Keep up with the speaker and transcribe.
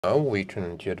Now we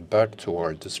can get back to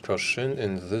our discussion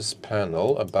in this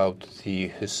panel about the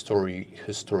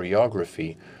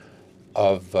historiography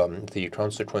of the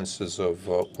consequences of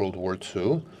World War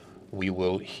II. We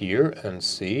will hear and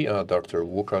see Dr.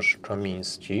 Łukasz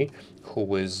Kamiński,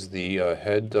 who is the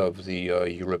head of the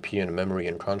European Memory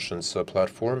and Conscience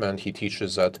platform, and he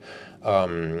teaches at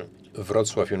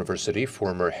Wrocław University,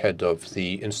 former head of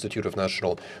the Institute of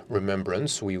National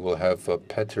Remembrance. We will have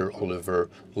Peter Oliver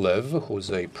Lew, who is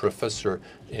a professor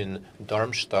in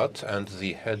Darmstadt and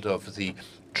the head of the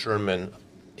German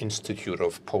Institute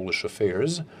of Polish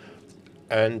Affairs,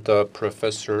 and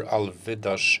Professor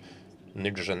Alvydas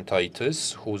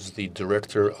Nigžentaitis, who's the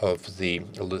director of the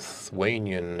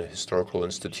Lithuanian Historical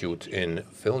Institute in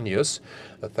Vilnius.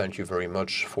 Thank you very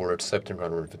much for accepting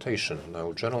our invitation.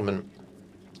 Now, gentlemen,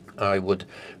 I would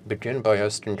begin by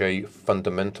asking a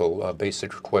fundamental,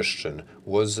 basic question.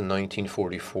 Was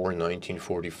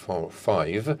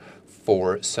 1944-1945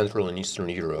 for Central and Eastern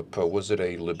Europe, was it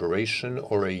a liberation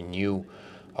or a new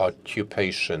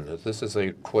occupation? This is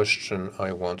a question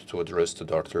I want to address to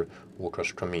Dr.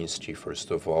 Łukasz Kamiński, first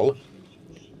of all.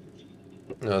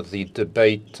 The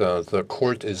debate, the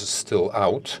court is still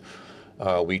out.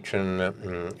 We can,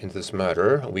 in this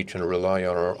matter, we can rely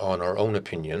on our own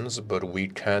opinions, but we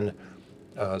can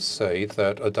say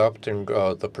that adopting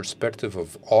the perspective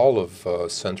of all of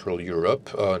Central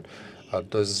Europe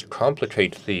does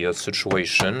complicate the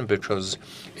situation, because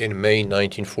in May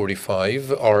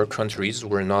 1945, our countries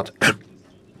were not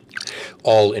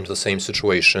all in the same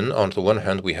situation. On the one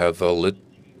hand, we have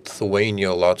Lithuania,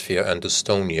 Latvia, and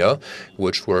Estonia,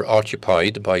 which were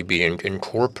occupied by being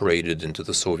incorporated into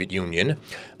the Soviet Union.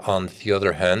 On the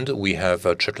other hand, we have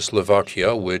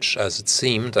Czechoslovakia, which, as it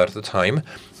seemed at the time,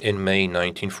 in May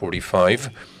 1945,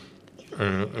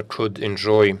 could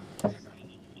enjoy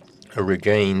a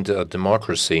regained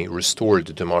democracy,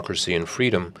 restored democracy and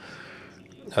freedom.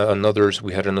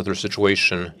 We had another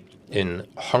situation in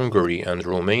Hungary and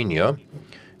Romania,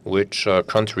 which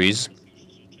countries,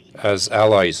 as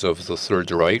allies of the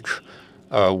Third Reich,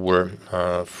 were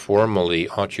formally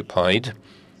occupied.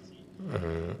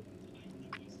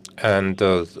 And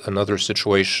another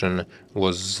situation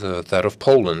was that of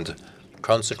Poland.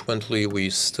 Consequently, we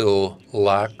still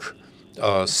lack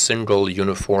a single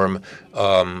uniform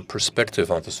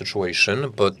perspective on the situation,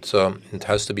 but it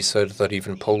has to be said that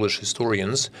even Polish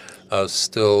historians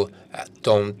still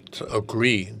don't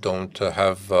agree, don't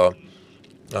have a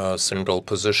single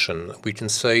position. We can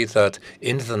say that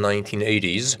in the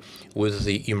 1980s, with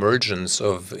the emergence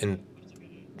of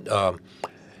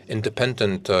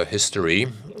independent history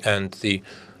and the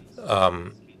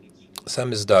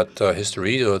samizdat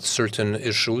history, certain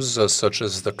issues such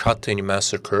as the Katyń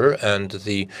massacre and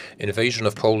the invasion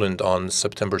of Poland on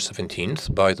September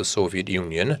 17th by the Soviet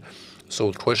Union.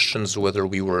 So questions whether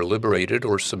we were liberated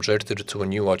or subjected to a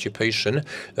new occupation,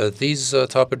 these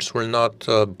topics were not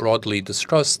broadly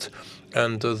discussed,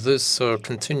 and this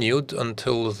continued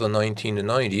until the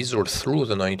 1990s, or through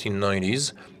the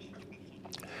 1990s,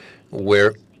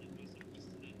 where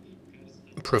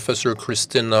Professor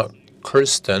Christina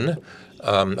Kirsten,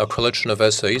 a collection of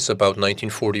essays about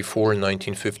 1944 and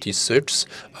 1956,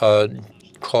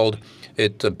 called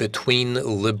it Between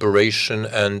Liberation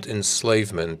and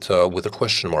Enslavement, with a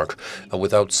question mark,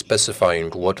 without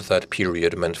specifying what that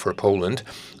period meant for Poland.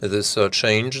 This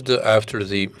changed after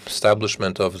the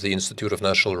establishment of the Institute of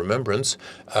National Remembrance,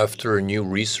 after new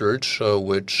research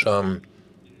which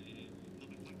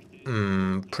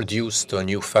produced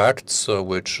new facts,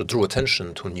 which drew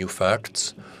attention to new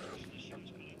facts.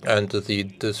 And the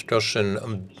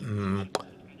discussion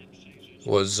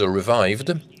was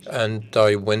revived, and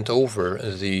I went over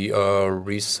the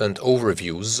recent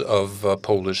overviews of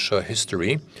Polish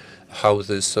history, how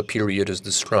this period is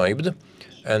described.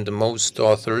 And most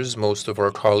authors, most of our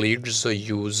colleagues,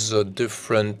 use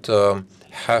different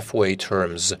halfway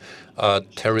terms: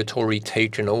 territory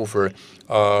taken over,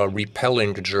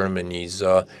 repelling Germany's.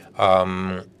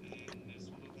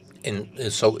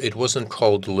 So it wasn't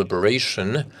called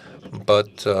liberation,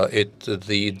 but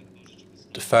the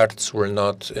facts were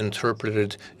not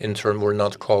interpreted were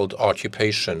not called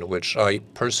occupation, which I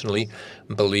personally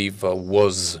believe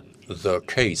was the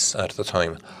case at the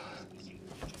time.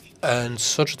 And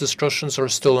such discussions are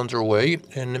still underway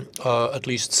in at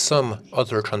least some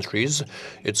other countries.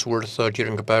 It's worth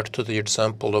getting back to the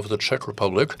example of the Czech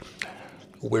Republic,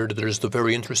 where there's the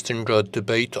very interesting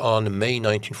debate on May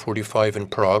 1945 in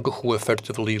Prague. Who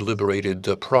effectively liberated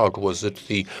Prague? Was it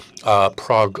the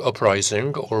Prague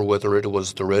Uprising, or whether it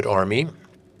was the Red Army,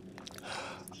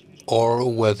 or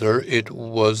whether it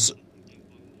was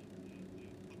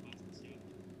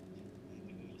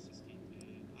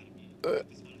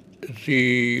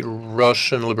the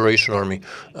Russian Liberation Army,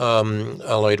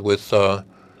 allied with.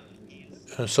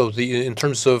 In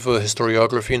terms of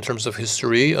historiography, in terms of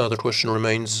history, the question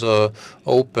remains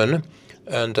open.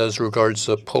 And as regards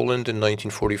Poland in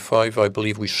 1945, I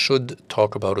believe we should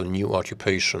talk about a new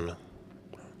occupation.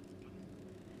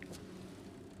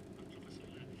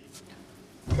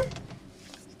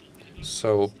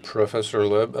 So, Professor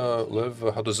Lev,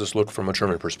 how does this look from a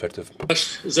German perspective?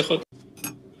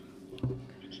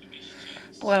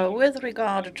 Well, with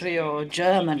regard to your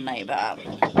German neighbor,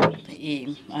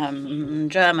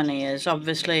 Germany is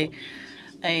obviously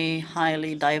a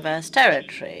highly diverse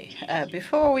territory.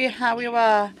 Before we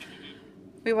were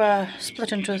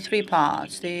split into three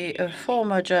parts: the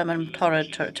former German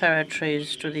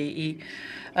territories to the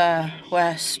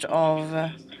west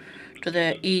of, to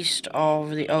the east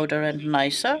of the Oder and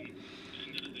Neisse.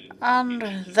 And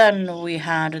then we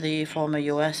had the former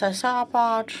USSR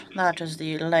part, that is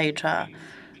the later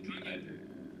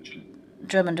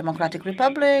German Democratic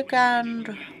Republic,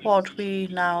 and what we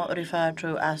now refer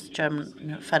to as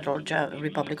German Federal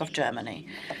Republic of Germany,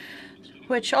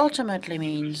 which ultimately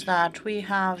means that we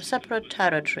have separate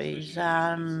territories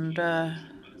and a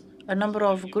number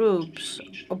of groups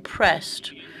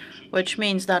oppressed, which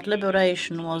means that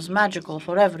liberation was magical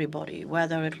for everybody,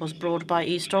 whether it was brought by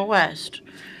East or West.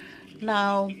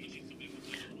 Now,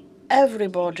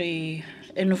 everybody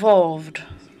involved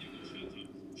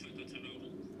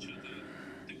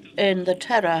in the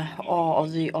terror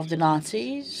of the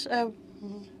Nazis,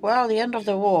 well, the end of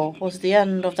the war was the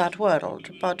end of that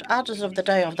world. But as of the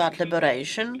day of that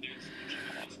liberation,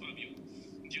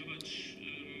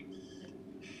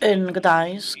 in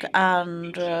Gdańsk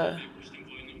and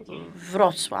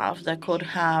Wrocław, there could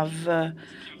have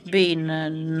been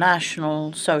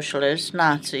National Socialist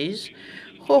Nazis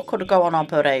who could go on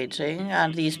operating,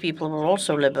 and these people were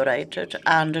also liberated.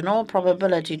 And in all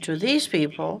probability to these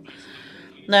people,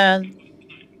 the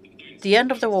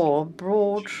end of the war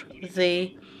brought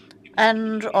the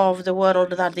end of the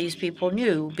world that these people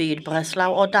knew, be it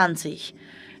Breslau or Danzig.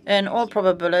 In all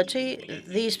probability,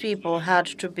 these people had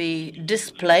to be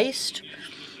displaced,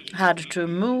 had to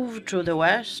move to the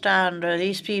West, and to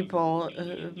these people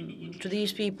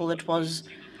it was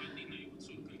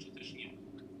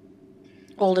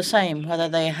all the same whether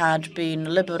they had been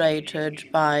liberated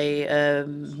by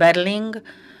Berling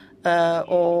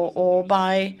or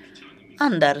by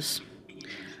Anders,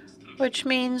 which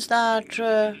means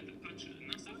that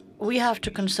we have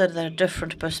to consider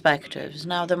different perspectives.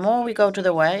 Now, the more we go to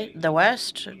the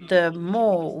West, the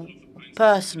more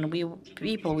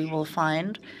people we will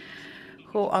find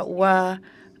who were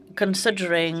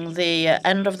considering the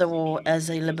end of the war as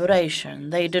a liberation.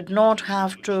 They did not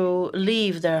have to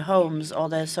leave their homes or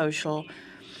their social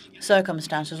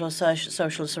circumstances or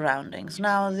social surroundings.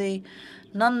 Now,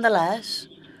 nonetheless,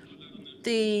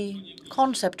 the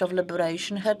concept of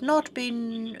liberation had not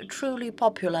been truly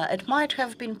popular. It might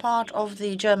have been part of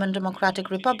the German Democratic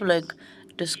Republic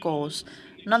discourse.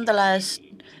 Nonetheless,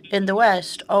 in the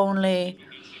West, only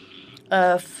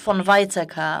von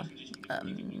Weizsäcker,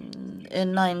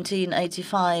 in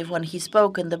 1985, when he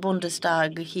spoke in the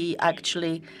Bundestag, he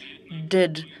actually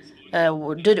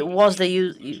was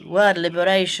the word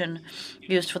liberation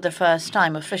used for the first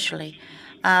time officially.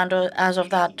 And as of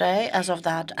that day, as of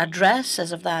that address,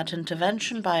 as of that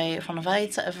intervention by von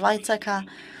Weizsäcker,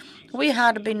 we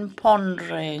had been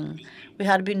pondering, we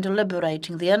had been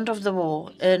deliberating the end of the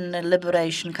war in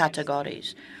liberation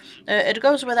categories. It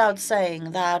goes without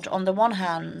saying that, on the one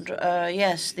hand,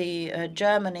 yes,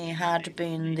 Germany had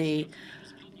been the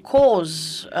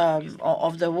cause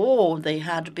of the war. They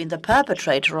had been the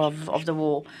perpetrator of the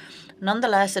war.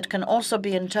 Nonetheless, it can also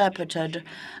be interpreted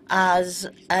as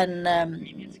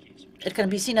it can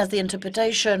be seen as the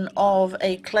interpretation of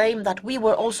a claim that we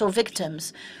were also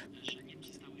victims.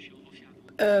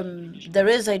 There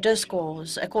is a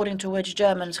discourse according to which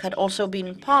Germans had also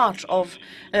been part of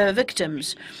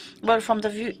victims. Well, from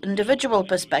the individual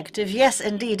perspective, yes,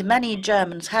 indeed, many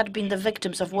Germans had been the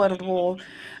victims of World War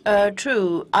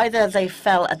II. Either they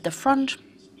fell at the front,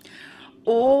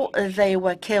 or they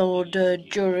were killed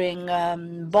during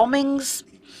bombings,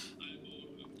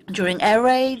 during air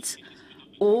raids,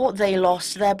 or they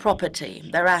lost their property,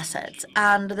 their assets.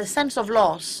 And the sense of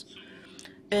loss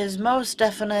is most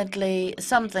definitely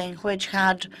something which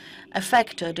had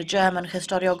affected German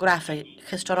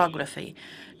historiography.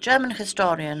 German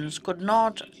historians could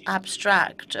not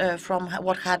abstract from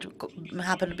what had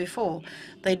happened before.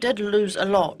 They did lose a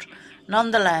lot.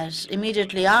 Nonetheless,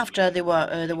 immediately after the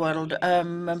world,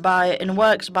 in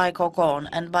works by Kokon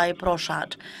and by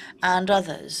Proschat and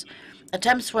others,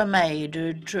 attempts were made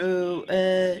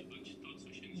to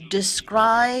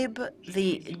describe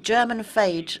the German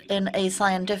fate in a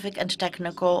scientific and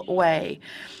technical way.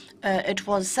 It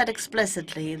was said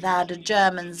explicitly that the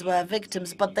Germans were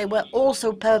victims, but they were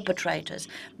also perpetrators.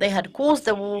 They had caused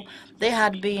the war. They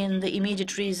had been the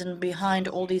immediate reason behind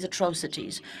all these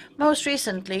atrocities. Most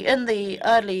recently, in the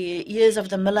early years of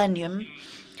the millennium,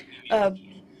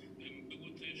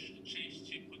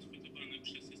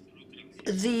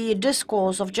 the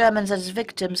discourse of Germans as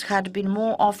victims had been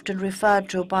more often referred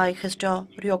to by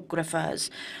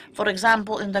historiographers. For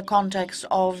example, in the context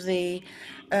of the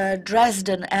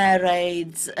Dresden air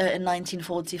raids in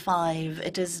 1945,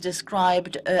 it is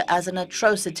described as an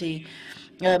atrocity.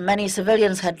 Many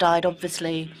civilians had died,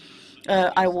 obviously.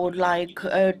 I would like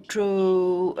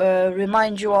to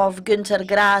remind you of Günter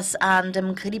Grass and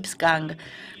Krebsgang,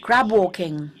 crab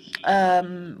walking,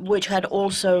 which had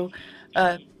also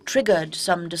triggered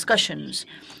some discussions.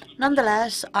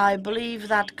 Nonetheless, I believe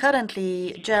that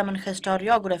currently German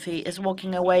historiography is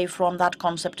walking away from that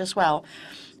concept as well.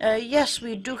 Yes,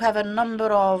 we do have a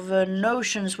number of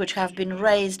notions which have been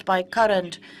raised by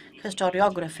current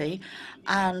historiography,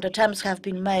 and attempts have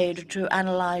been made to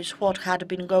analyze what had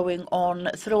been going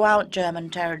on throughout German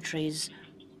territories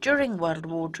during World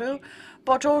War II,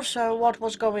 but also what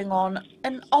was going on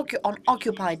on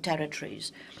occupied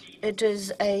territories. It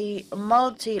is a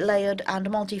multi-layered and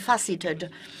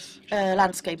multifaceted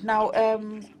landscape. Now,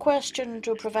 question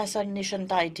to Professor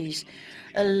Nishantaitis.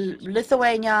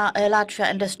 Lithuania, Latvia,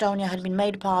 and Estonia had been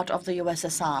made part of the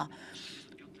USSR.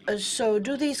 So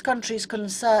do these countries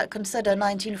consider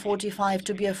 1945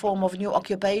 to be a form of new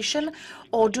occupation,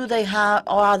 or do they have,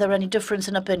 or are there any difference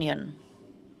in opinion?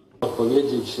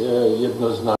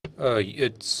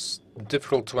 It's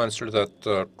difficult to answer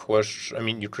that question. I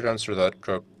mean, you could answer that,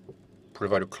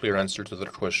 provide a clear answer to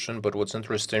that question, but what's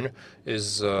interesting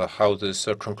is how this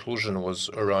conclusion was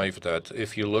arrived at.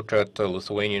 If you look at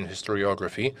Lithuanian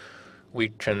historiography, we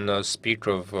can speak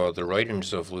of the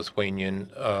writings of Lithuanian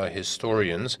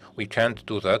historians. We can't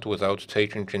do that without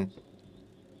taking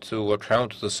into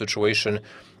account the situation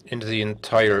in the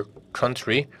entire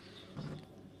country,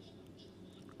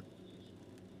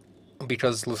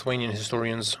 because Lithuanian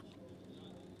historians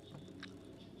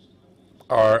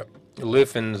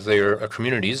live in their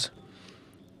communities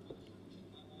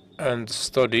and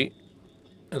study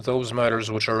those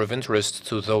matters which are of interest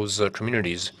to those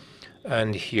communities.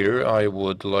 And here I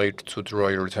would like to draw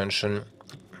your attention.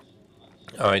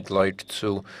 I'd like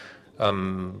to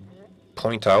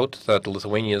point out that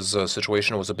Lithuania's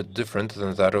situation was a bit different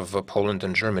than that of Poland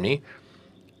and Germany,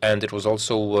 and it was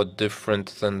also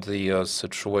different than the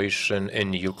situation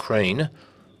in Ukraine.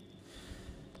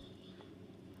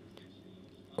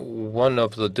 One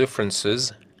of the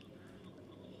differences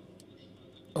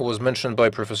was mentioned by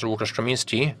Professor Łukasz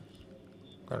Kamiński,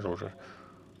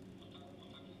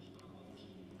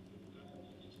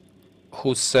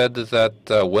 who said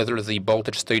that whether the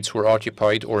Baltic states were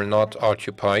occupied or not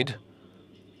occupied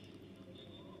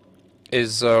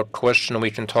is a question we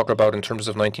can talk about in terms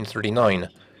of 1939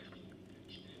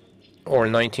 or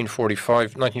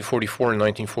 1945, 1944 and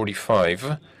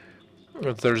 1945.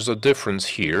 There's a difference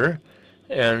here,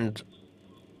 and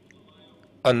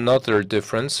another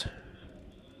difference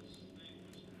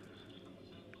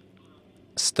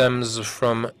stems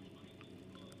from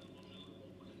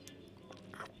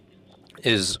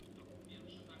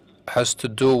has to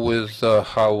do with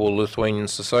how Lithuanian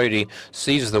society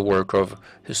sees the work of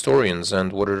historians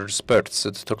and what it respects.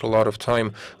 It took a lot of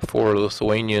time for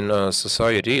Lithuanian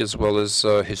society as well as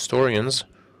historians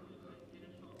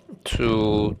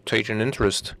to take an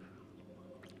interest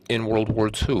in World War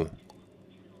II.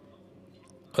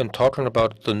 And talking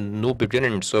about the new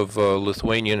beginnings of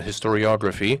Lithuanian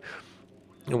historiography,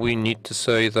 we need to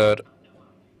say that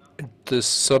this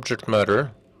subject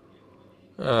matter,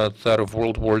 that of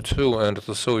World War II and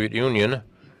the Soviet Union,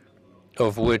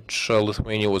 of which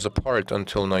Lithuania was a part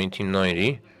until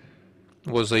 1990,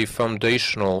 was a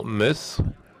foundational myth,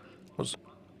 was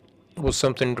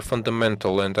something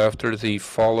fundamental. And after the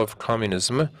fall of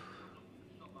communism,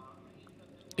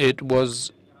 it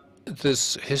was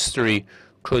this history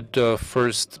could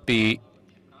first be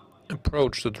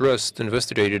approached, addressed,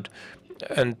 investigated,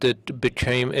 and it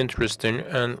became interesting.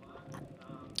 And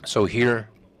so here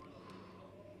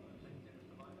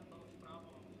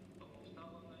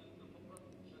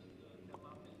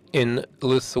in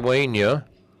Lithuania,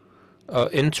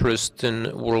 interest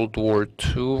in World War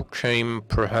II came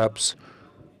perhaps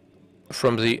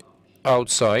from the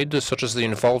outside, such as the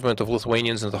involvement of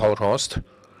Lithuanians in the Holocaust.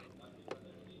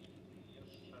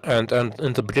 And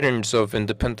in the beginnings of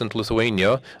independent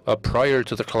Lithuania, prior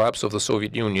to the collapse of the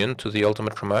Soviet Union, to the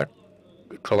ultimate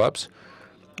collapse,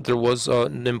 there was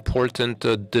an important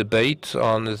debate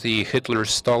on the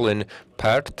Hitler-Stalin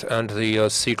pact and the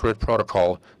secret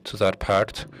protocol to that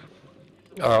pact.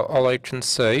 All I can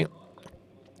say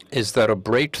is that a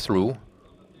breakthrough,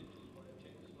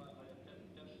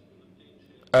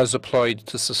 as applied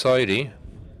to society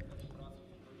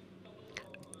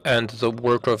and the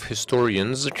work of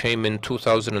historians, came in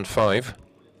 2005.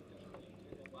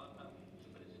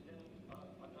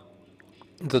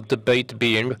 The debate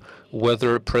being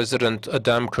whether President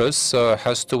Adamkus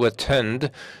has to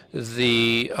attend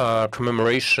the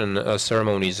commemoration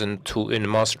ceremonies in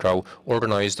Moscow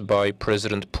organized by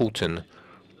President Putin.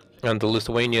 And the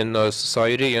Lithuanian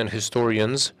society and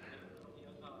historians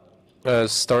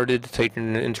started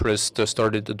taking an interest,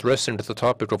 started addressing the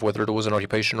topic of whether it was an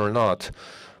occupation or not.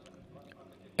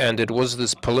 And it was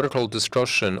this political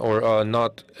discussion, or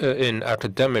not in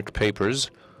academic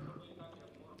papers,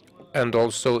 and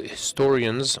also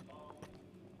historians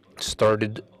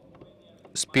started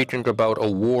speaking about a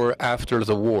war after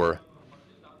the war,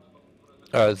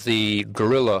 the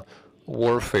guerrilla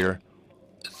warfare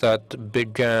that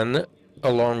began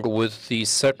along with the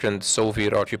second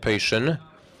Soviet occupation.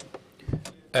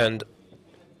 And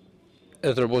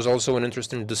there was also an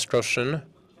interesting discussion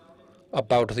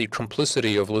about the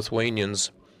complicity of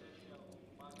Lithuanians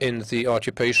in the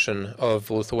occupation of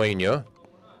Lithuania,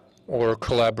 or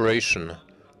collaboration.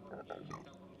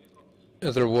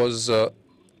 There was a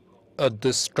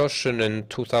discussion in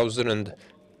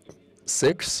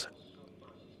 2006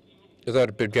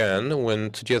 that began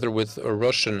when, together with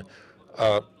Russian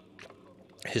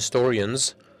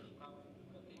historians,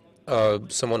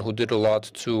 someone who did a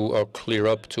lot to clear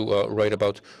up, to write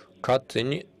about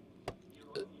Katyn,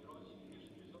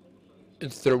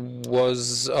 there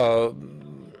was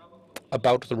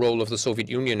about the role of the Soviet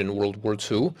Union in World War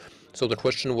II. So the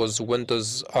question was, when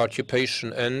does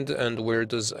occupation end and where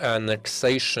does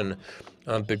annexation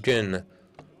begin?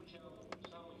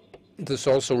 This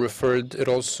also it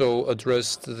also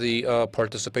addressed the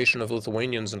participation of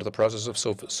Lithuanians in the process of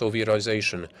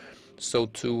Sovietization. So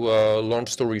long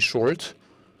story short,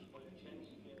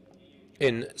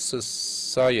 in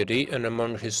society and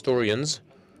among historians,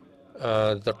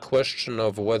 the question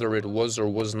of whether it was or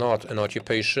was not an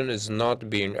occupation is not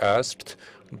being asked,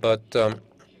 but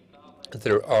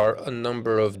there are a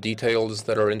number of details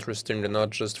that are interesting, not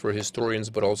just for historians,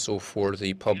 but also for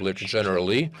the public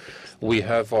generally. We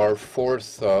have our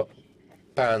fourth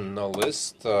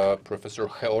panelist, Professor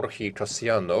Georgy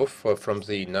Kasyanov from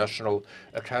the National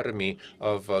Academy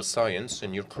of Science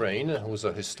in Ukraine, who's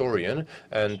a historian.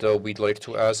 And we'd like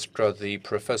to ask the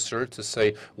professor to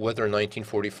say whether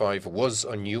 1945 was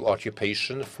a new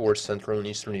occupation for Central and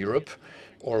Eastern Europe,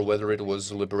 or whether it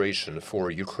was liberation for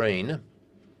Ukraine.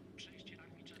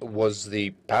 Was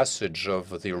the passage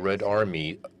of the Red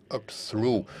Army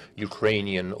through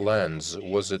Ukrainian lands,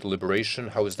 was it liberation?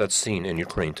 How is that seen in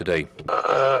Ukraine today?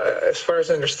 As far as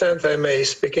I understand, I may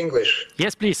speak English.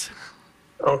 Yes, please.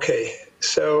 Okay.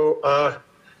 So,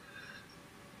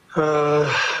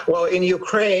 well, in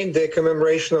Ukraine, the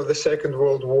commemoration of the Second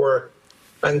World War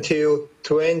until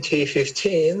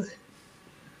 2015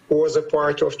 was a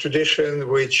part of tradition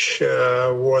which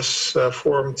was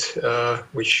formed,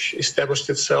 which established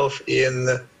itself in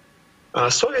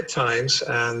Soviet times,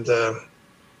 and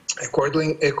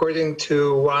according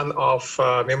to one of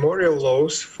memorial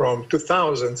laws from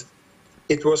 2000,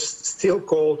 it was still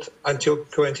called until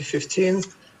 2015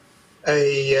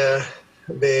 the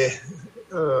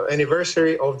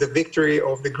anniversary of the victory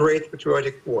of the Great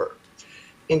Patriotic War.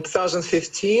 In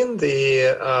 2015,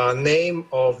 the name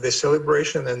of the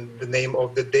celebration and the name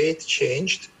of the date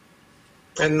changed,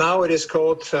 and now it is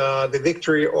called the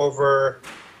victory over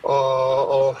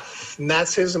of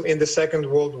Nazism in the Second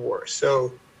World War.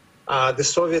 So the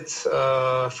Soviet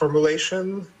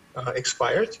formulation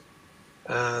expired,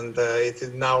 and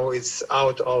now it's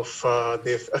out of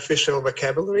the official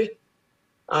vocabulary.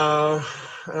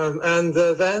 And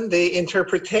then the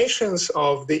interpretations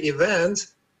of the event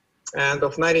and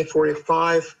of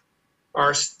 1945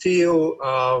 are still,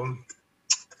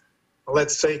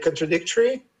 let's say,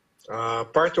 contradictory.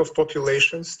 Part of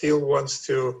population still wants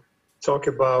to talk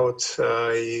about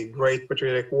a great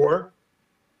patriotic war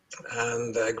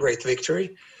and a great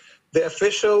victory. The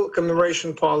official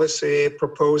commemoration policy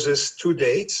proposes two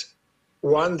dates.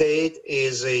 One date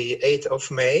is the 8th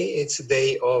of May. It's a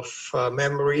day of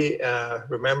memory,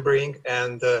 remembering,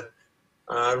 and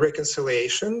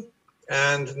reconciliation.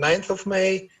 And 9th of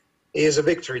May is a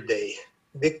victory day,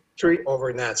 victory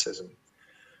over Nazism.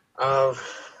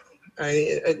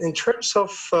 In terms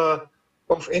of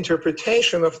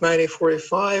interpretation of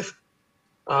 1945,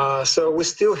 so we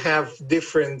still have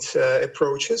different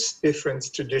approaches,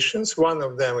 different traditions. One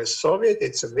of them is Soviet,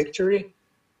 it's a victory,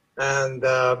 and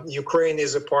Ukraine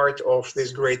is a part of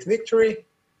this great victory.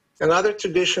 Another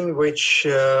tradition which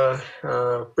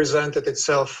presented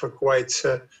itself quite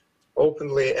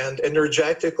openly and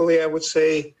energetically, I would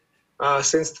say,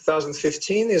 since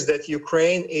 2015, is that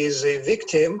Ukraine is a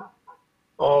victim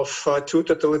of two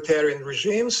totalitarian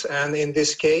regimes, and in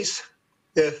this case,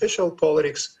 the official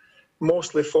politics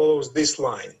mostly follows this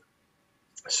line.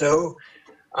 So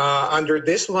under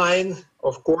this line,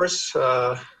 of course,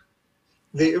 the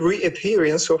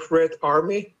reappearance of Red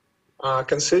Army,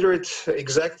 considered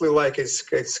exactly like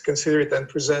it's considered and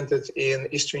presented in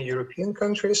Eastern European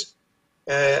countries,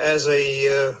 as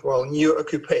a new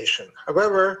occupation.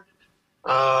 However,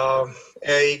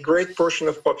 a great portion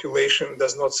of population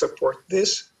does not support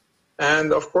this,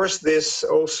 and of course this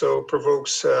also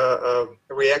provokes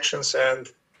reactions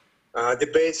and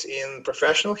debates in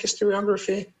professional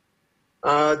historiography.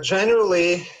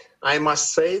 Generally, I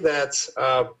must say that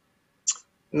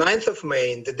 9th of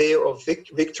May, the day of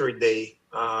Victory Day,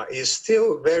 is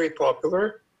still very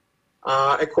popular.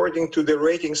 According to the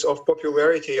ratings of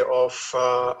popularity of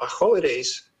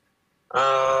holidays,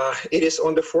 it is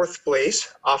on the 4th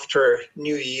place after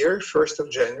New Year, 1st of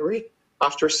January,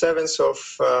 after 7th of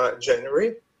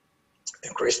January,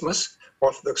 Christmas,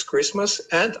 Orthodox Christmas,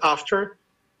 and after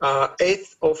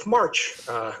 8th of March,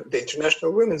 the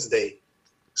International Women's Day.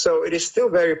 So it is still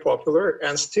very popular,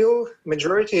 and still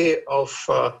majority of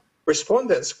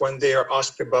respondents, when they are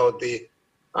asked about the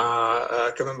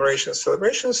commemorations,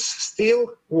 celebrations,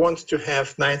 still want to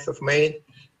have 9th of May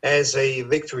as a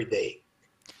victory day.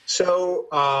 So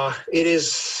it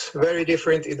is very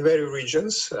different in very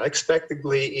regions.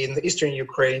 Expectedly in Eastern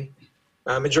Ukraine,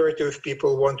 majority of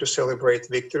people want to celebrate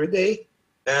Victory Day,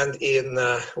 and in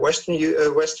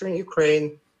Western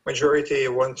Ukraine, majority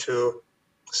want to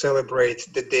celebrate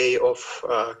the day of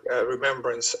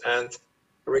remembrance and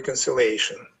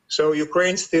reconciliation. So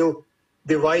Ukraine still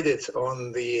divided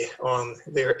on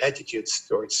their attitudes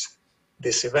towards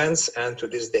these events and to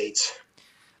these dates.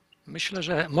 Myślę,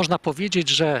 że można powiedzieć,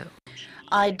 że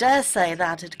I dare say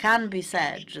that it can be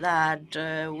said that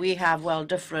we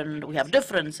have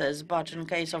differences, but in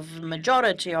case of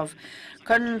majority of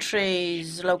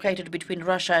countries located between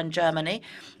Russia and Germany,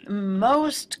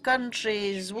 most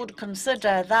countries would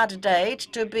consider that date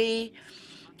to be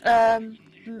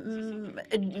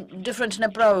different in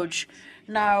approach.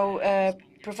 Now,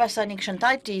 Professor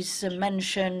Nikshentaitis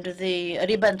mentioned the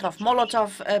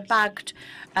Ribbentrop-Molotov Pact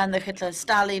and the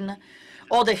Hitler-Stalin,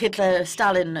 or the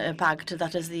Hitler-Stalin Pact,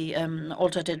 that is the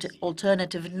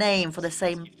alternative name for the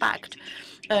same pact.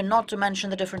 Not to mention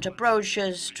the different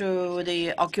approaches to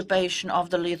the occupation of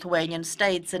the Lithuanian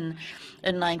states in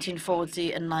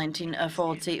 1940 and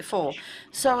 1944.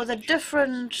 So the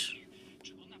different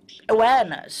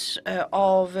awareness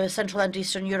of Central and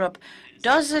Eastern Europe,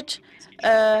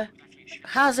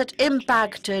 has it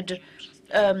impacted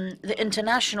the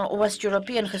international or West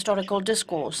European historical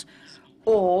discourse,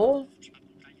 or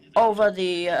over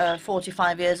the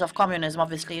 45 years of communism?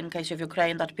 Obviously, in case of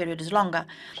Ukraine, that period is longer.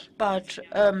 But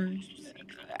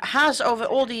has, over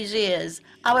all these years,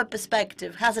 our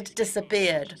perspective, has it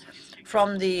disappeared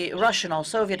from the Russian or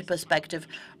Soviet perspective?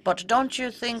 But don't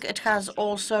you think it has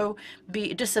also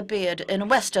disappeared in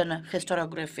Western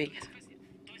historiography?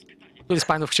 który z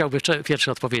panów chciałby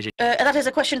pierwszy odpowiedzieć? That is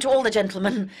a question to all the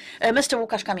gentlemen. Mr.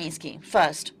 Łukasz Kamiński,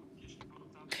 first.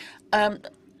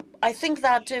 I think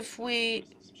that if we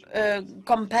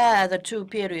compare the two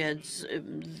periods,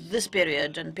 this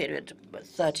period and period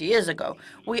 30 years ago,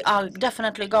 we are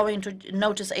definitely going to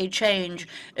notice a change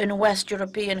in West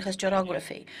European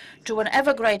historiography. To an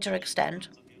ever greater extent,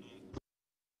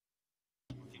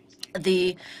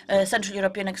 the Central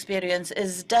European experience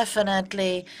is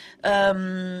definitely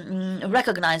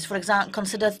recognized. For example,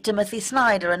 consider Timothy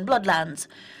Snyder and Bloodlands.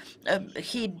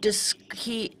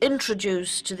 He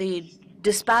introduced the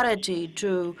disparity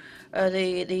to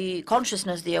the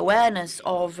consciousness, the awareness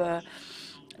of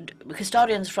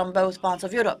historians from both parts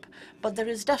of Europe. But there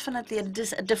is definitely a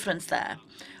difference there.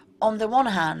 On the one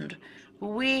hand,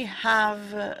 we have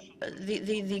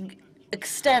the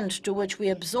extent to which we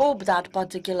absorb that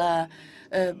particular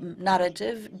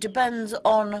narrative depends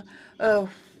on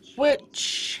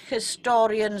which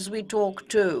historians we talk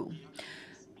to.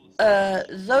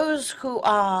 Those who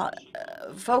are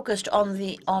focused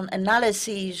on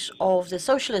analyses of the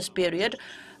socialist period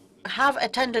have a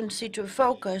tendency to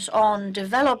focus on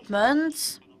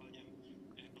developments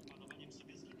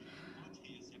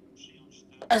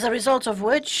as a result of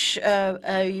which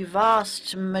a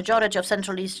vast majority of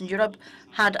Central Eastern Europe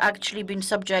had actually been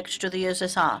subject to the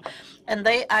USSR. And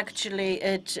they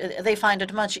they find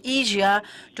it much easier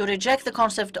to reject the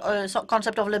concept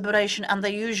of liberation, and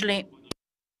they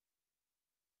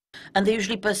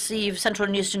usually perceive Central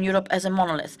and Eastern Europe as a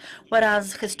monolith,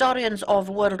 whereas historians of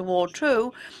World War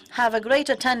II have a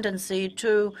greater tendency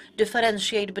to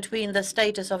differentiate between the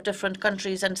status of different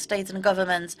countries and states and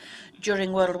governments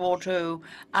during World War II,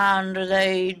 and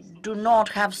they do not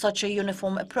have such a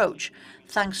uniform approach,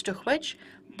 thanks to which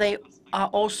they are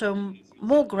also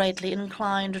more greatly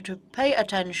inclined to pay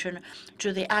attention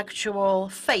to the actual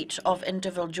fate of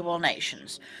individual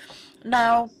nations.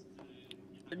 Now,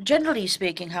 generally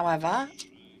speaking, however,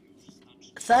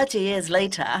 30 years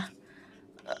later,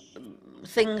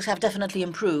 things have definitely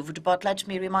improved, but let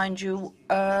me remind you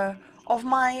of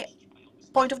my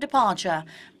point of departure.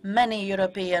 Many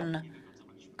European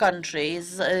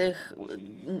countries are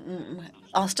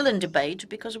still in debate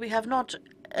because we have not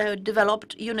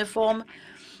developed uniform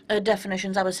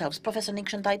definitions ourselves. Professor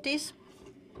Nikšentaitis?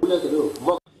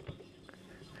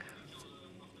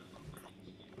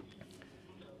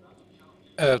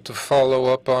 To follow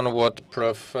up on what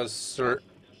Professor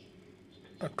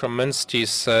Kaminsky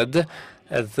said,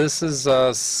 this is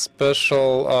a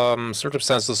special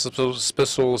circumstance, a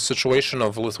special situation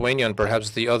of Lithuania and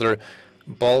perhaps the other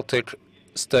Baltic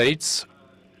states.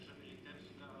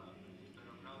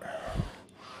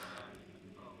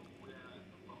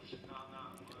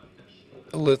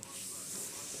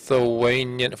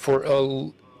 Lithuanian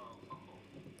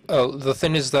the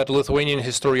thing is that Lithuanian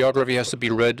historiography has to be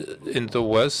read in the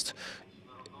West.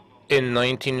 In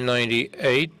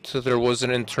 1998, there was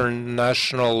an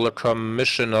international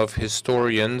commission of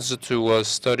historians to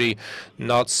study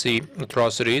Nazi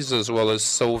atrocities as well as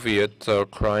Soviet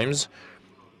crimes,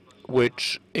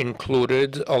 which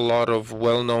included a lot of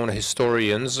well-known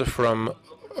historians from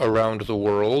around the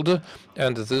world.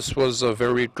 And this was a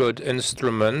very good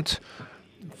instrument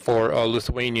for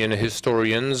Lithuanian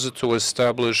historians to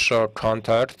establish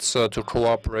contacts, to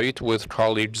cooperate with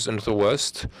colleagues in the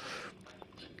West.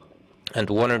 And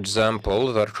one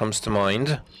example that comes to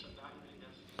mind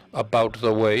about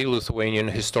the way Lithuanian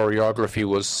historiography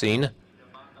was seen,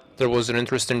 there was an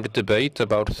interesting debate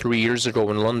about 3 years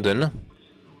ago in London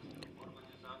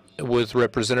with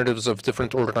representatives of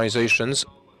different organizations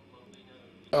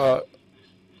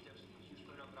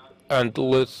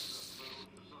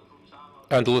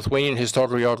and Lithuanian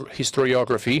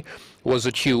historiography was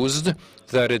accused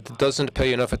that it doesn't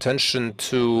pay enough attention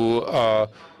to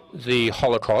the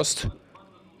Holocaust.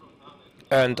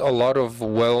 And a lot of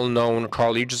well-known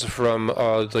colleagues from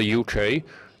the UK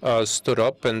stood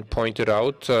up and pointed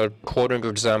out, quoting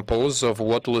examples of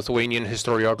what Lithuanian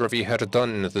historiography had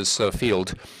done in this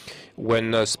field.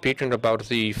 When speaking about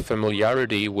the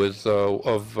familiarity with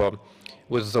the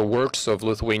works of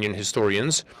Lithuanian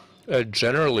historians,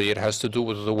 generally, it has to do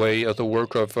with the way the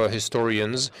work of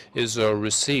historians is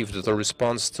received, the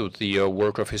response to the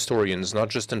work of historians, not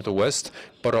just in the West,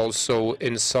 but also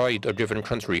inside a given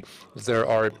country. There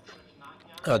are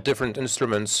different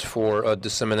instruments for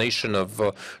dissemination of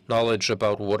knowledge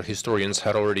about what historians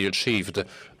had already achieved.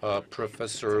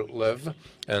 Professor Lev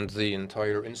and the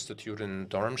entire institute in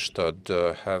Darmstadt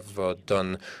have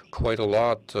done quite a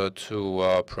lot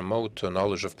to promote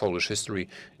knowledge of Polish history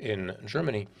in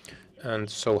Germany.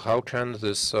 And so how can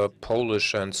this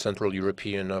Polish and Central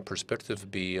European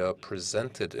perspective be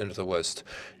presented in the West?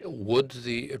 Would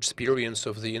the experience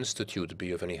of the institute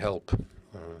be of any help?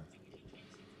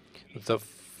 The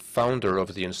founder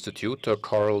of the institute,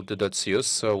 Karl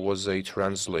Didacius, was a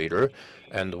translator,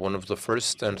 and one of the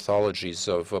first anthologies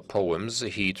of poems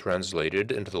he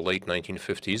translated into the late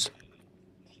 1950s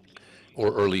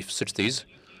or early 60s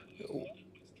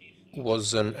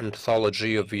was an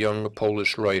anthology of young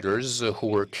Polish writers who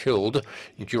were killed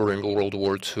during World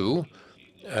War II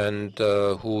and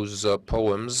whose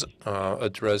poems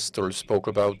addressed or spoke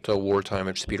about wartime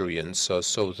experience.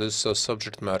 So this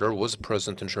subject matter was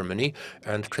present in Germany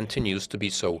and continues to be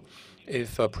so.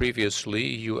 If previously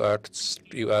you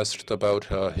asked about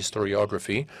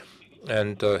historiography,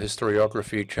 and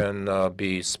historiography can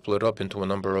be split up into a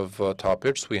number of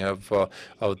topics. We have a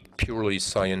purely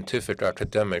scientific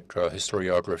academic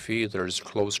historiography. There's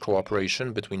close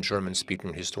cooperation between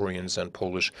German-speaking historians and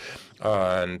Polish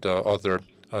and other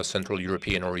Central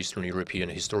European or Eastern European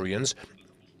historians.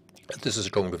 This is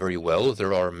going very well.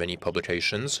 There are many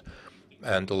publications,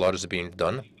 and a lot is being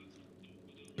done.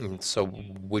 And so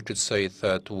we could say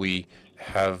that we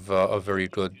have a very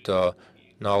good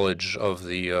knowledge of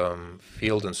the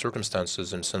field and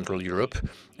circumstances in Central Europe,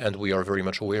 and we are very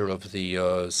much aware of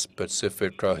the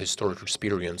specific historic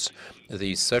experience.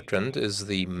 The second is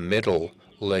the middle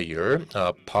layer,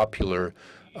 popular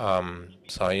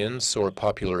science or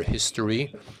popular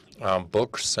history,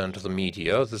 books and the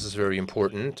media. This is very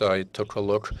important. I took a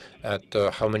look at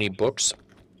how many books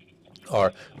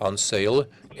are on sale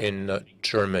in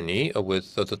Germany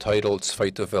with the title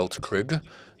Zweite Weltkrieg,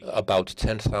 about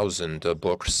 10,000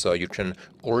 books. You can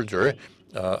order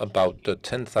about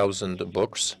 10,000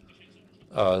 books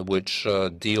which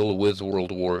deal with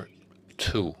World War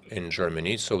II in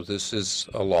Germany. So this is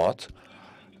a lot.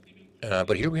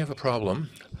 But here we have a problem,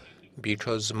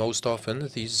 because most often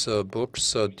these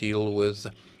books deal with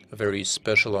very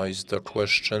specialized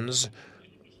questions,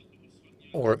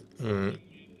 or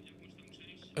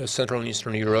Central and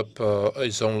Eastern Europe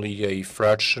is only a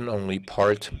fraction, only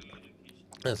part.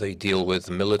 They deal with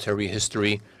military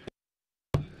history,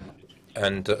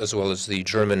 and as well as the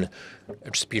German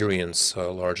experience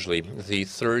largely. The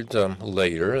third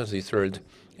layer, the third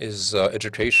is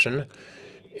education,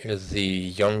 the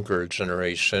younger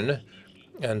generation,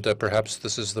 and perhaps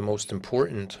this is the most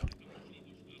important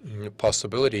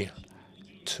possibility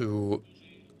to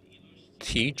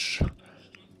teach,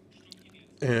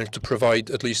 to provide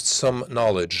at least some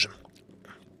knowledge.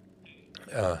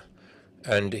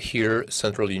 And here,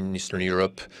 Central and Eastern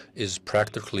Europe is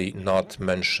practically not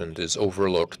mentioned, is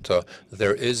overlooked.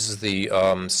 There is the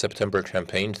September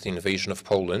campaign, the invasion of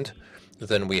Poland.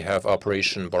 Then we have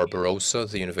Operation Barbarossa,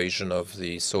 the invasion of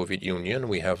the Soviet Union.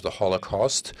 We have the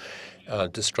Holocaust,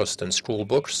 discussed in school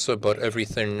books, but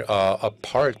everything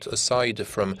aside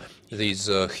from these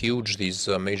these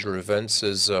major events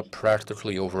is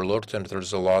practically overlooked, and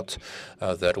there's a lot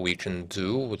that we can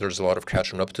do. There's a lot of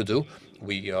catching up to do.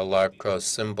 We lack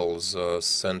symbols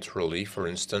centrally. For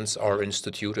instance, our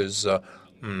institute has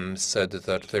said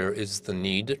that there is the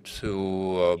need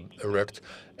to erect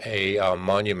a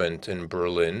monument in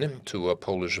Berlin to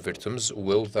Polish victims.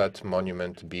 Will that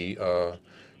monument be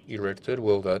erected?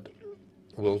 We'll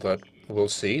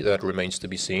see. That remains to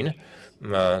be seen.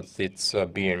 It's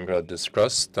being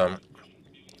discussed.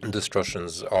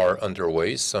 Discussions are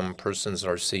underway. Some persons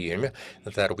are seeing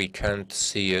that we can't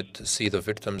see the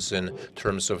victims in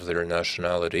terms of their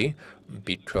nationality,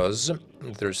 because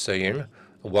they're saying,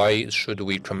 why should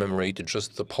we commemorate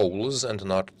just the Poles and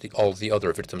not all the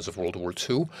other victims of World War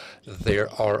II? There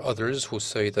are others who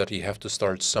say that you have to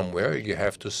start somewhere. You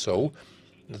have to show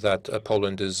that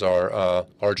Poland is our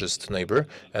largest neighbor,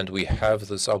 and we have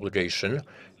this obligation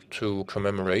to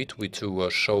commemorate, to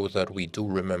show that we do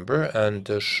remember,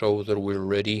 and show that we're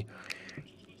ready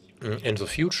in the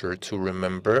future to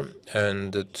remember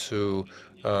and to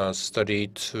study,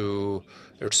 to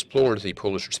explore the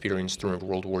Polish experience during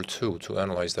World War II, to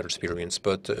analyze that experience.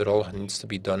 But it all needs to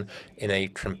be done in a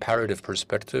comparative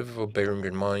perspective, bearing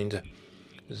in mind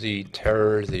the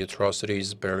terror, the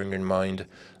atrocities, bearing in mind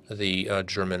the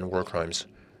German war crimes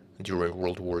during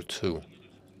World War II.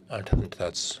 I think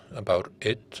that's about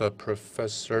it.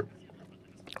 Professor,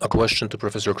 a question to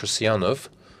Professor Christianov.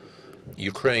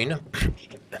 Ukraine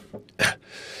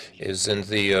is in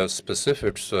the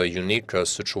specific, unique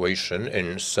situation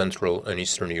in Central and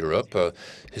Eastern Europe,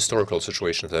 historical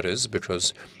situation that is,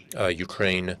 because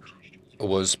Ukraine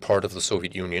was part of the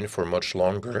Soviet Union for much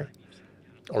longer,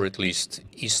 or at least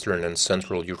Eastern and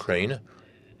Central Ukraine,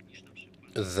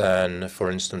 than, for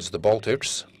instance, the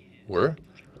Baltics were.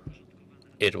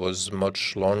 It was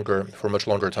much longer, for much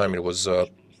longer time, it was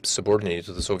subordinated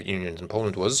to the Soviet Union than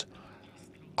Poland was.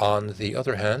 On the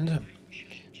other hand,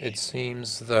 it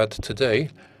seems that today,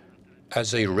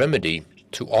 as a remedy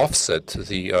to offset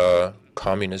the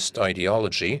communist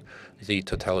ideology, the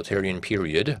totalitarian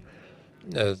period,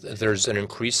 there's an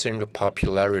increasing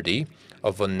popularity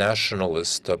of a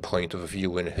nationalist point of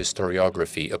view in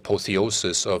historiography,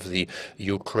 apotheosis of the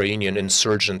Ukrainian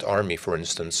insurgent army, for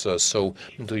instance. So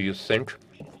do you think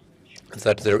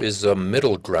that there is a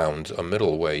middle ground, a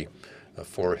middle way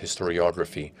for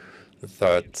historiography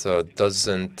that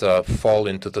doesn't fall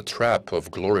into the trap of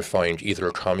glorifying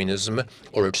either communism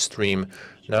or extreme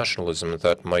nationalism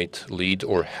that might lead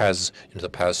or has in the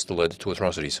past led to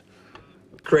atrocities?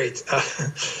 Great.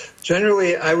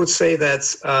 Generally, I would say that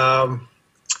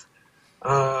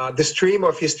the stream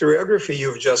of historiography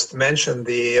you've just mentioned,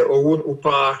 the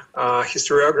OUN-UPA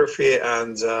historiography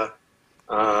and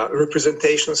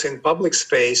representations in public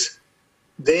space,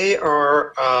 they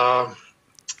are,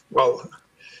 well,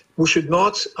 we should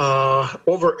not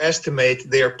overestimate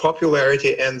their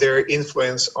popularity and their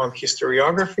influence on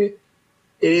historiography.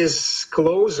 It is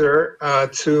closer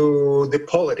to the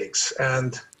politics,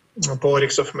 and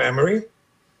politics of memory,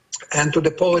 and to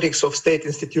the politics of state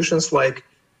institutions like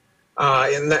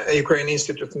in the Ukraine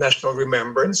Institute of National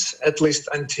Remembrance, at least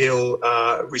until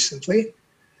recently.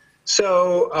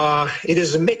 So it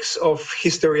is a mix of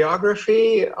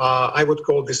historiography. I would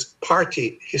call this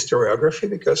party historiography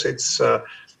because it's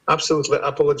absolutely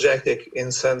apologetic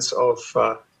in sense of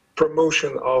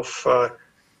promotion of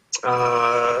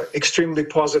extremely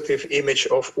positive image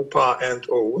of UPA and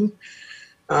OUN.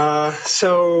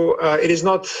 So it is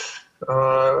not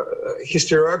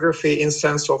historiography in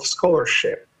sense of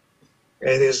scholarship.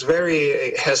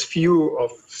 It has few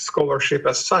of scholarship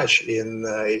as such in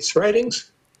its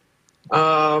writings.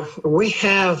 We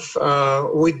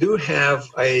do have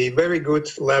a very good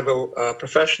level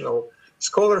professional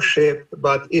scholarship,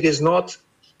 but it is not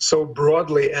so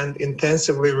broadly and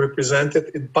intensively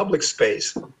represented in public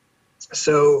space.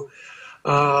 So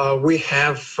we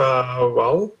have,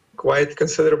 quite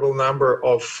considerable number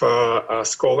of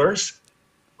scholars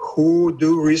who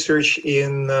do research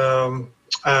in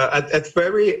at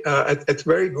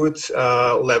very good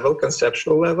level,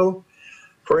 conceptual level.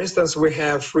 For instance, we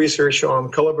have research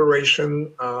on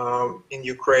collaboration in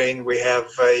Ukraine. We have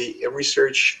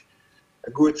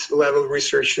good level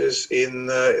researches in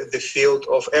the field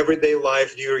of everyday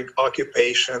life during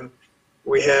occupation.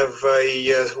 We have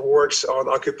works on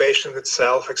occupation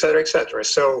itself, etc., etc.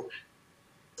 So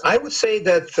I would say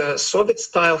that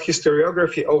Soviet-style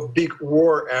historiography of big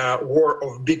war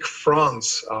of big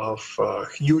fronts, of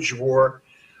huge war,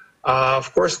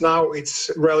 of course, now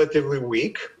it's relatively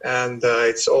weak and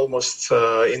it's almost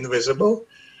invisible.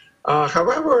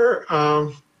 However,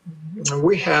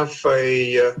 we have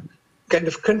a kind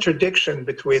of contradiction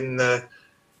between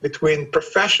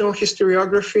professional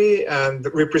historiography and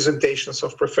representations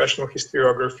of professional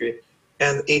historiography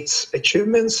and its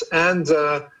achievements, and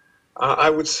I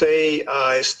would say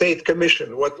state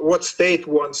commission, what state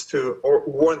wants to or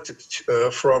wanted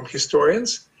from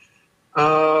historians.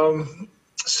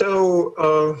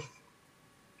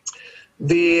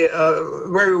 The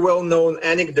very well-known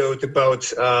anecdote about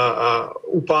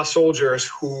UPA soldiers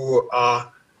who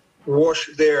wash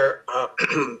their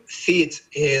feet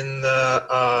in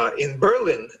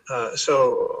Berlin. So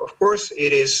of course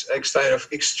it is a kind of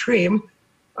extreme,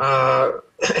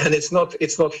 and it's not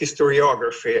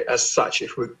historiography as such.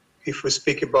 If we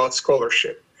speak about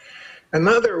scholarship.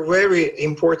 Another very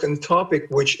important topic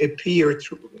which appeared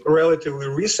relatively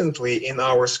recently in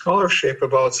our scholarship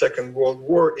about Second World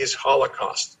War is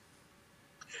Holocaust.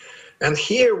 And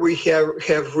here we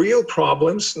have real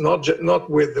problems, not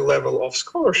with the level of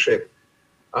scholarship,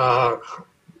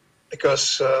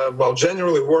 because,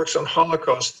 generally works on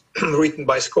Holocaust written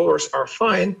by scholars are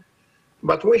fine,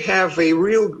 but we have a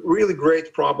really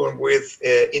great problem with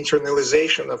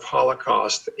internalization of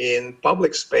Holocaust in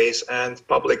public space and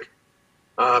public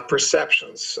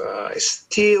perceptions.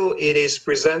 Still, it is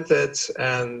presented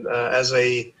and as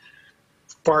a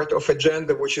part of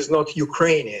agenda which is not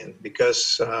Ukrainian,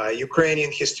 because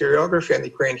Ukrainian historiography and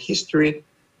Ukrainian history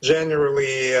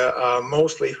generally,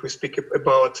 mostly if we speak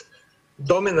about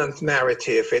dominant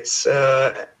narrative, it's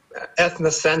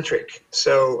ethnocentric.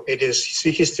 So it is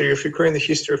the history of Ukraine, the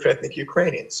history of ethnic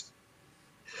Ukrainians.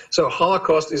 So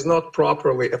Holocaust is not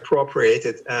properly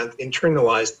appropriated and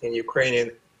internalized in Ukrainian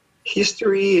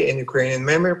history, in Ukrainian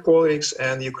memory politics,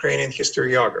 and Ukrainian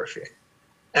historiography.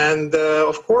 And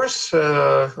of course,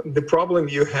 the problem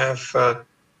you have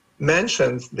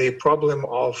mentioned, the problem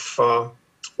of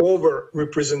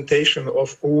over-representation of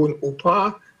OUN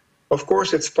UPA, of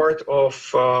course, it's part of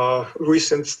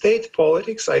recent state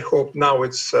politics. I hope now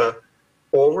it's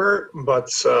over, but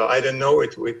I don't know.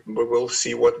 We will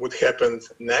see what would happen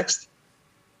next.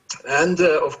 And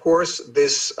of course,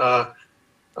 this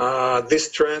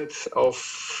trend of,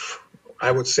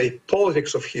 I would say,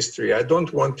 politics of history, I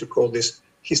don't want to call this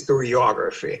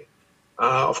historiography.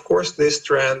 Of course, this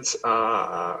trend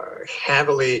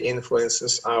heavily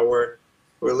influences our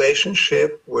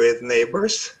relationship with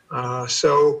neighbors.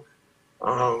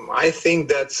 I think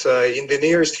that in the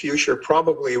nearest future,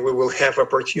 probably we will have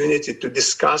opportunity to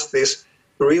discuss this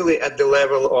really at the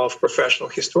level of professional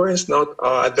historians, not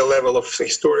at the level of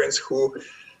historians who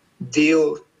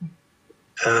deal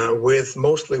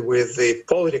mostly with the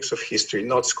politics of history,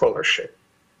 not scholarship.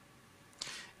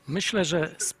 Myślę,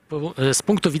 że z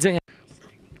punktu widzenia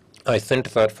I think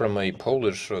that from a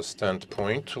Polish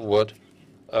standpoint, what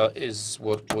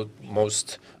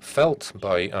most felt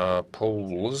by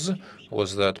Poles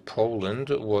was that Poland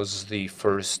was the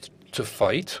first to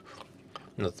fight,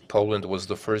 that Poland was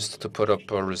the first to put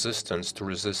up a resistance to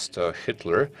resist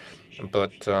Hitler,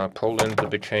 but Poland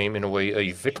became, in a way,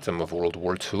 a victim of World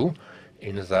War II,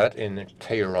 in that in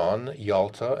Tehran,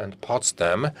 Yalta, and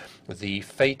Potsdam, the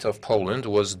fate of Poland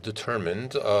was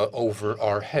determined over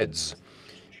our heads.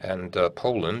 And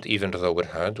Poland, even though it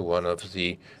had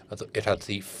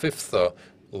the fifth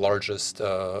largest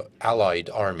Allied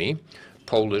army,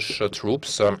 Polish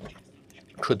troops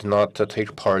could not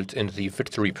take part in the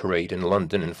victory parade in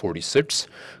London in '46,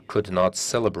 could not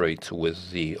celebrate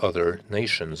with the other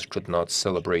nations, could not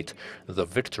celebrate the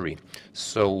victory.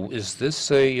 So is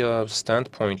this a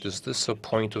standpoint, is this a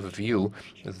point of view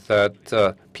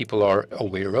that people are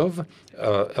aware of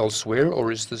elsewhere,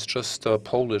 or is this just a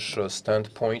Polish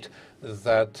standpoint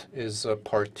that is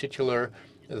particular,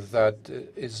 that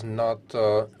is not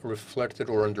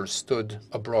reflected or understood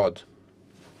abroad?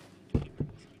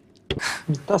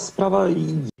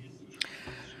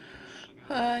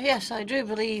 Yes, I do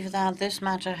believe that this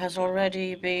matter has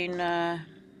already been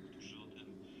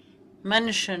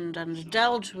mentioned and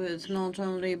dealt with not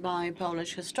only by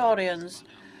Polish historians,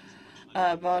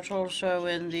 but also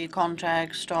in the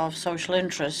context of social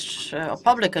interest, or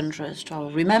public interest, or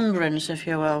remembrance, if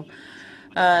you will.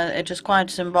 It is quite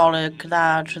symbolic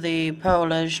that the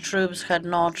Polish troops had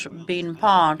not been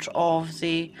part of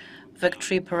the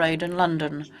victory parade in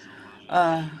London.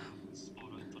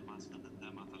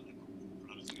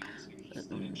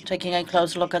 Taking a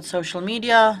close look at social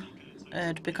media,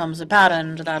 it becomes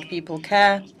apparent that people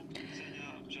care.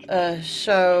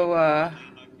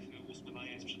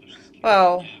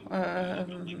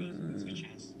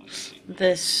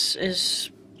 This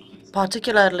is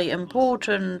particularly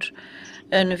important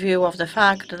in view of the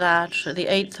fact that the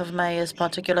 8th of May is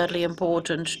particularly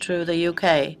important to the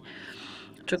UK,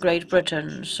 to Great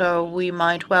Britain. So we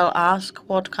might well ask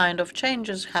what kind of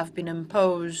changes have been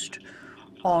imposed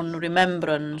on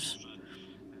remembrance.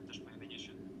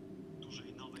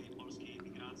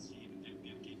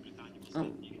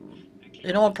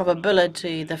 In all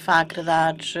probability, the fact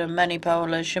that many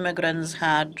Polish immigrants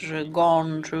had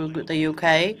gone to the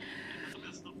UK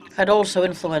had also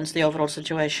influenced the overall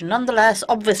situation. Nonetheless,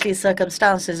 obviously,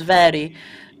 circumstances vary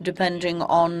depending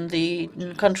on the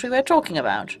country we're talking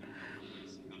about.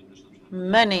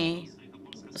 Many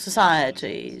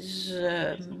societies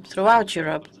throughout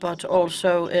Europe, but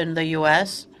also in the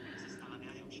US,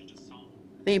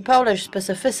 the Polish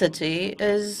specificity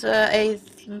is a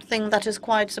thing that is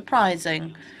quite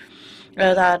surprising,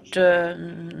 that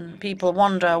people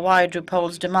wonder, why do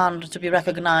Poles demand to be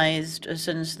recognized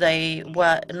since they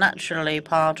were naturally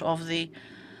part of the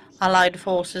Allied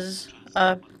forces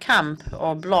camp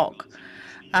or bloc?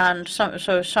 And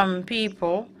so some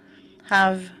people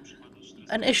have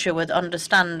an issue with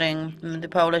understanding the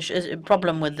Polish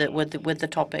problem with the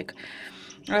topic.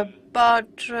 But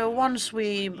once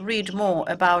we read more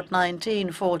about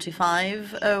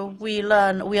 1945,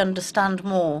 we understand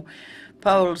more.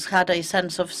 Poles had a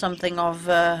sense of something of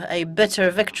a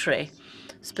bitter victory,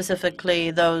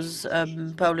 specifically those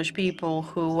Polish people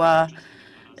who were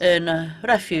in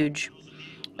refuge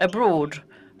abroad.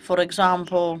 For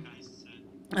example,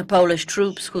 Polish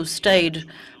troops who stayed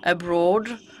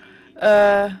abroad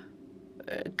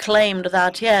claimed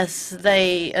that, yes,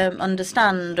 they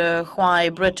understand why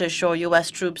British or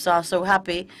US troops are so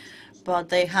happy, but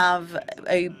they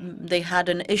had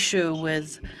an issue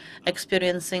with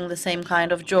experiencing the same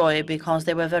kind of joy because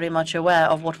they were very much aware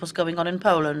of what was going on in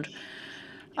Poland.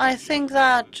 I think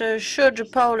that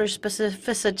should Polish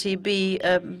specificity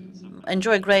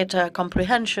enjoy greater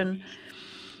comprehension,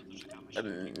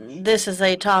 this is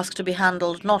a task to be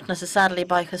handled not necessarily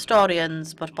by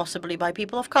historians, but possibly by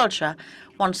people of culture.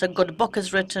 Once a good book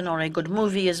is written or a good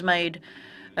movie is made,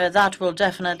 that will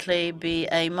definitely be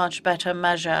a much better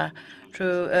measure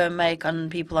to make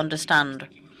people understand.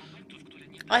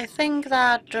 I think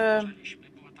that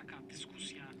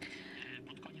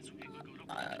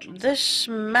this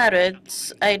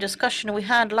merits a discussion we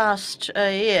had last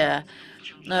year.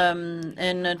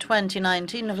 In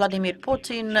 2019, Vladimir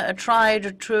Putin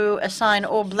tried to assign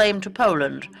all blame to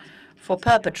Poland for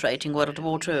perpetrating World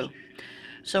War II.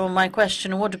 So my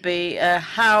question would be,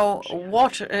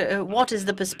 what is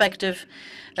the perspective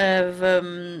of,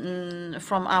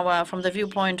 from the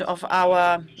viewpoint of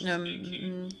our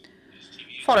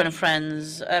foreign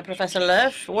friends? Professor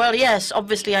Lev? Well, yes,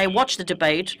 obviously I watched the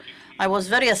debate. I was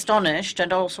very astonished,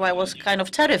 and also I was kind of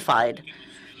terrified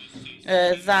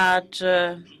that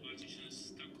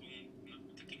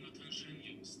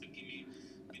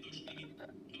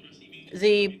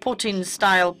the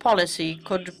Putin-style policy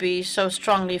could be so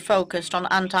strongly focused on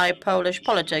anti-Polish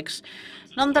politics.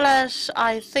 Nonetheless,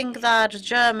 I think that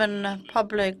German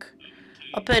public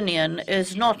opinion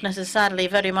is not necessarily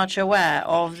very much aware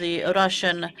of the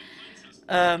Russian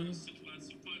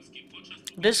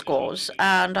discourse,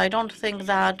 and I don't think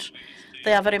that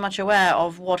they are very much aware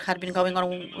of what had been going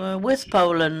on with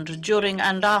Poland during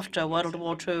and after World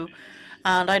War II.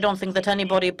 And I don't think that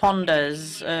anybody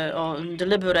ponders or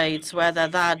deliberates whether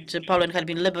that Poland had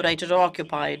been liberated or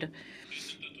occupied.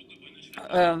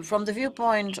 From the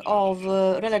viewpoint of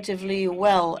relatively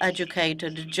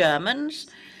well-educated Germans,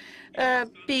 World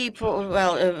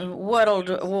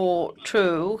War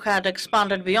II had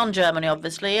expanded beyond Germany,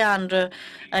 obviously, and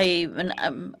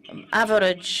an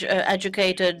average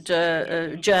educated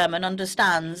German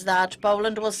understands that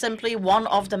Poland was simply one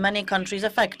of the many countries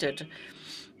affected.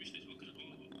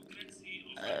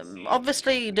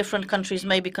 Obviously, different countries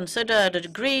may be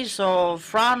considered, Greece or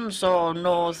France or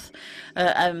North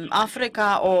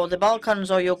Africa or the Balkans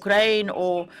or Ukraine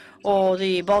or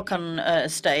the Balkan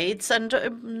states, and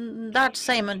that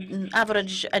same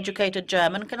average educated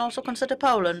German can also consider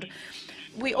Poland.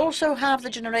 We also have the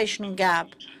generation gap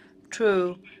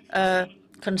to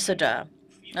consider.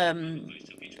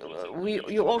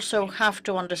 You also have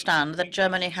to understand that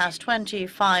Germany has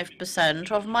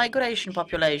 25% of migration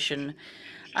population,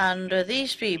 and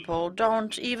these people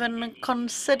don't even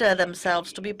consider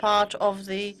themselves to be part of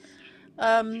the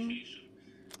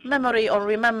memory or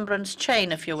remembrance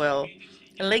chain, if you will,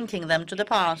 linking them to the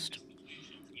past.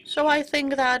 So I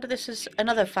think that this is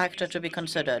another factor to be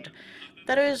considered.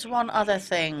 There is one other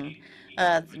thing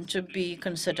to be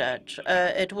considered.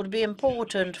 It would be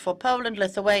important for Poland,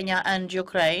 Lithuania, and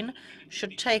Ukraine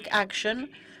should take action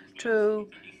to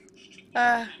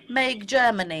make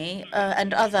Germany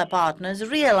and other partners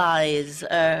realize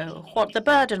what the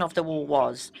burden of the war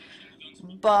was.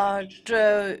 But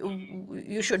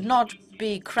you should not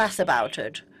be crass about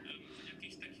it.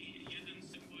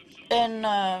 In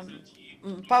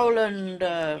Poland,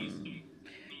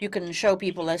 you can show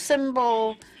people a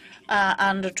symbol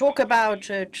and talk about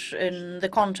it in the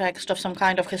context of some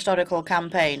kind of historical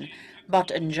campaign.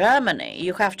 But in Germany,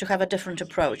 you have to have a different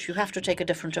approach. You have to take a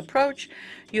different approach.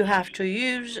 You have to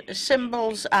use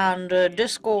symbols and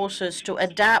discourses to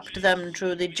adapt them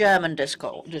to the German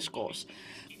discourse.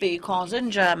 Because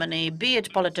in Germany, be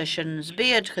it politicians,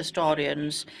 be it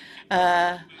historians,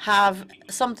 have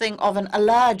something of an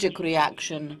allergic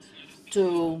reaction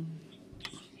to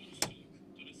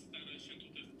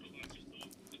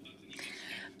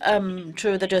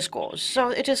the discourse. So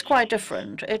it is quite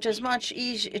different. It is much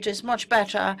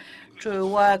better to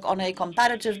work on a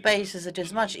comparative basis. It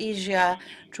is much easier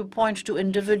to point to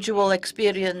individual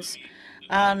experience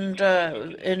and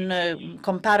in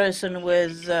comparison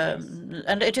with,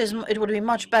 and it would be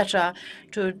much better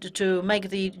to make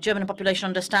the German population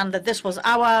understand that this was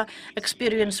our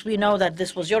experience. We know that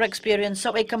this was your experience.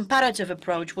 So a comparative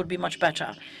approach would be much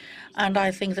better. And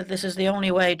I think that this is the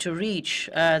only way to reach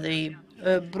the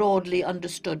broadly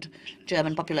understood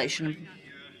German population.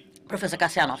 Professor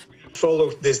Kasyanov.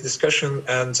 Followed this discussion,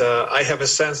 and I have a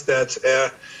sense that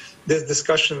this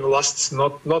discussion lasts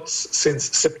not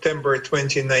since September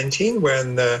 2019,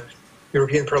 when the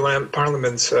European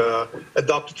Parliament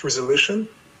adopted resolution,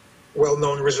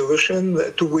 well-known resolution,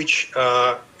 to which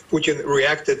Putin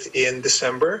reacted in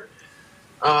December.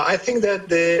 I think that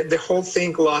the whole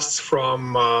thing lasts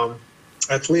from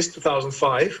at least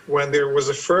 2005, when there was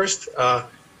a first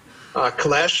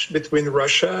clash between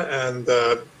Russia and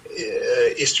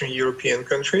Eastern European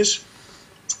countries,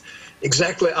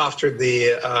 exactly after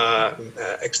the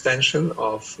extension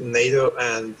of NATO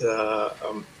and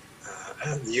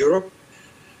Europe.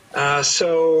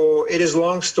 So it is a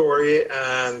long story,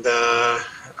 and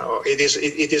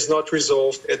it is not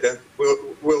resolved. It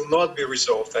will not be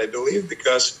resolved, I believe,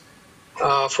 because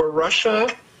for Russia,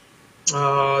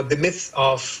 the myth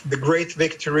of the great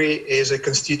victory is a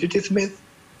constitutive myth.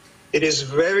 It is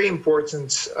very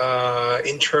important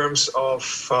in terms of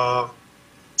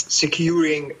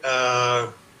securing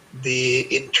the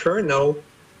internal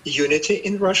unity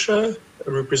in Russia,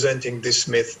 representing this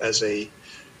myth as a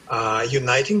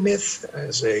uniting myth,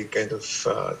 as a kind of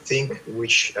thing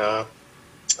which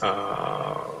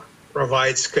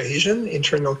provides cohesion,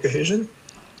 internal cohesion.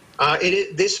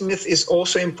 This myth is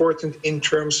also important in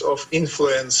terms of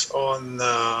influence on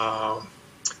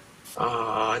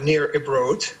near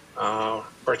abroad,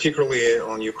 particularly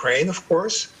on Ukraine, of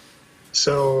course.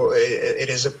 So it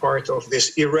is a part of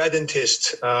this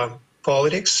irredentist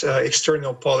politics,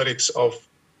 external politics of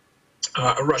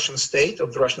the Russian state.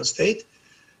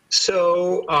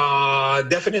 So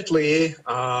definitely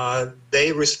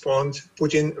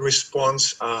Putin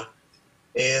responds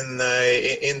in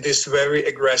this very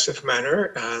aggressive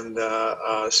manner, and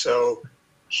so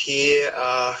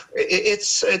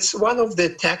it's one of the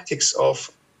tactics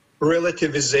of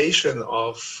relativization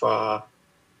of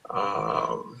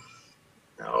of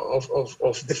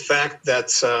the fact that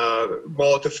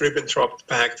Molotov-Ribbentrop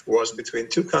Pact was between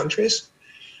two countries.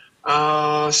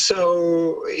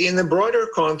 So in a broader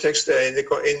context,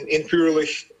 in purely,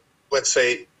 let's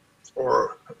say,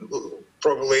 or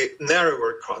probably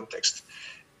narrower context,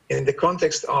 in the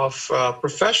context of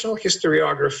professional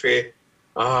historiography,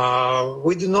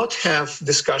 we do not have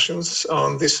discussions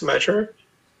on this matter.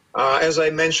 As I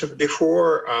mentioned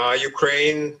before,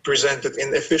 Ukraine presented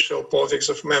in official politics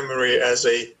of memory as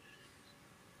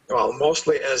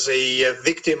mostly as a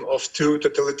victim of two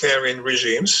totalitarian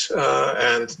regimes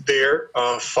and their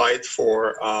fight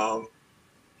for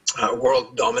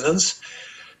world dominance.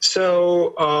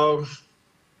 So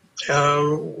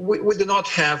we do not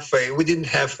have we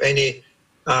didn't have any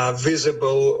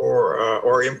visible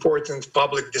or important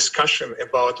public discussion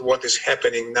about what is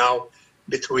happening now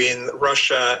between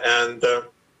Russia and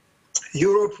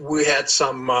Europe. We had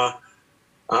some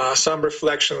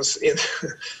reflections in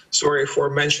sorry for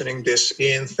mentioning this,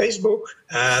 in Facebook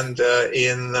and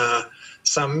in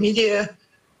some media,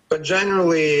 but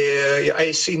generally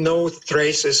I see no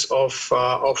traces of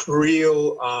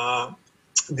real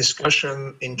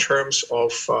discussion in terms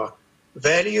of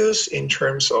values, in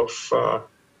terms of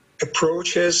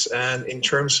approaches, and in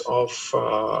terms of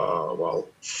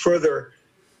further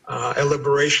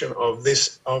elaboration of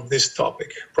this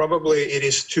topic. Probably it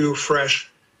is too fresh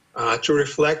to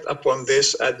reflect upon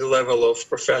this at the level of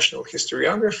professional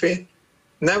historiography.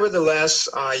 Nevertheless,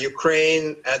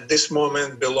 Ukraine at this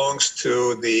moment belongs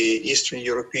to the Eastern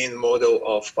European model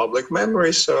of public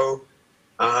memory, so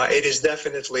it is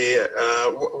definitely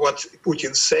what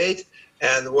Putin said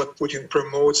and what Putin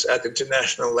promotes at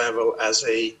international level as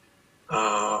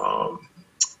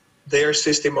their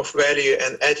system of value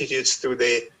and attitudes to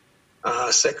the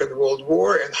Second World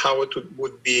War and how it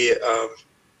would be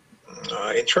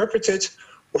interpreted.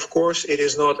 Of course, it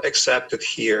is not accepted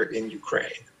here in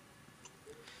Ukraine.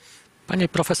 Panie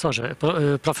profesorze,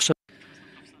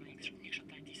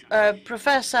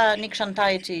 Professor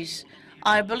Nikshantaitis,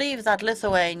 I believe that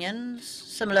Lithuanians,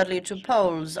 similarly to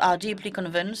Poles, are deeply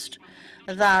convinced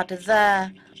that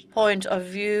their point of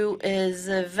view is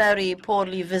very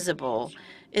poorly visible.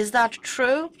 Is that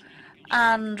true?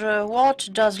 And what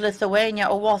does Lithuania,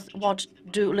 or what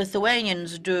do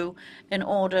Lithuanians do in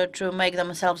order to make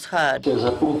themselves heard?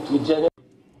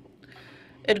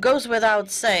 It goes without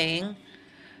saying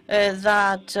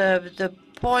that the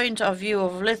point of view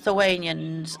of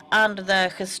Lithuanians and their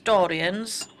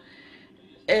historians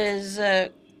is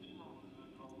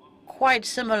quite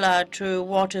similar to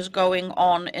what is going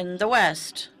on in the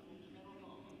West.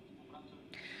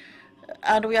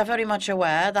 And we are very much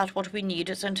aware that what we need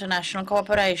is international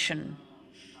cooperation.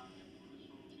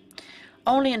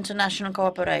 Only international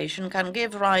cooperation can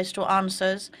give rise to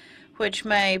answers which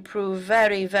may prove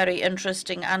very, very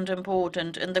interesting and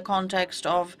important in the context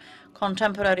of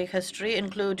contemporary history,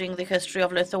 including the history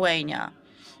of Lithuania,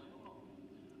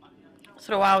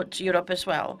 throughout Europe as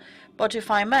well. But if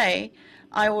I may,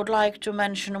 I would like to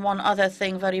mention one other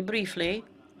thing very briefly.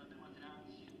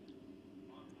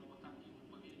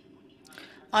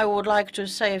 I would like to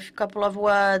say a couple of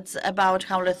words about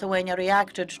how Lithuania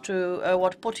reacted to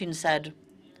what Putin said.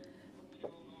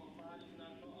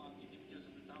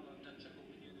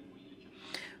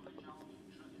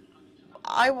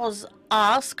 I was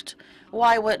asked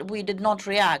why we did not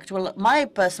react. Well, my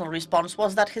personal response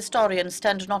was that historians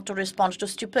tend not to respond to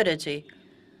stupidity.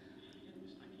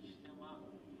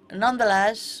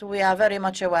 Nonetheless, we are very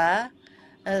much aware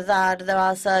that there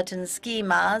are certain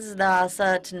schemas, there are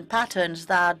certain patterns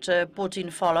that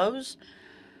Putin follows.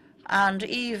 And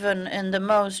even in the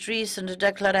most recent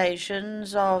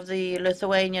declarations of the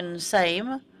Lithuanian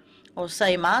Sejm, or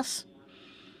Seimas,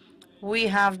 we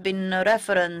have been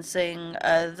referencing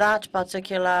that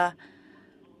particular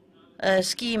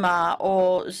schema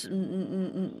or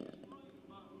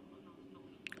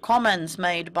comments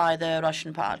made by the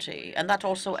Russian party, and that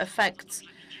also affects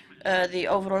the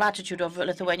overall attitude of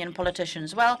Lithuanian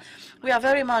politicians. Well, we are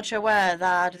very much aware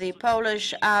that the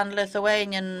Polish and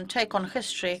Lithuanian take on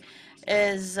history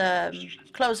is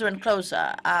closer and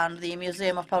closer, and the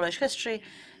Museum of Polish History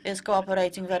is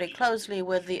cooperating very closely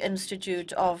with the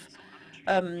Institute of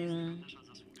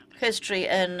History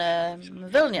in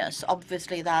Vilnius.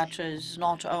 Obviously, that is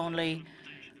not only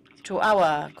to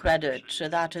our credit,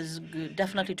 that is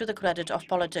definitely to the credit of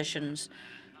politicians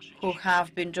who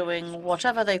have been doing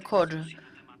whatever they could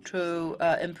to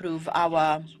improve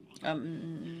our,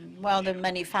 the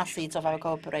many facets of our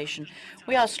cooperation.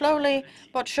 We are slowly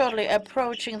but surely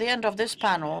approaching the end of this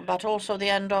panel, but also the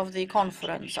end of the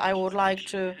conference. I would like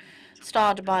to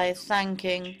start by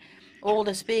thanking all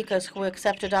the speakers who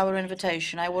accepted our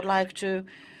invitation. I would like to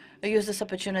use this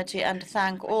opportunity and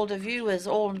thank all the viewers,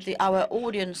 our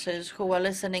audiences who are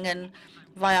listening in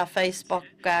via Facebook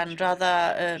and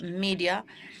other media.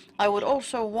 I would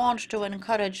also want to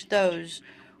encourage those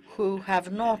who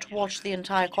have not watched the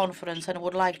entire conference and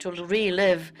would like to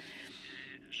relive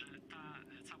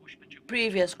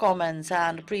previous comments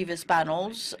and previous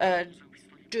panels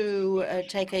to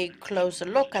take a closer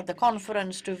look at the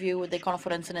conference, to view the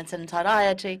conference in its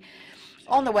entirety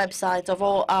on the websites of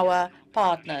all our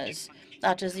partners.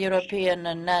 That is the European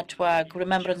Network,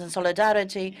 Remembrance and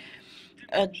Solidarity,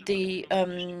 the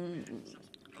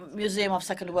Museum of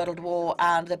Second World War,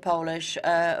 and the Polish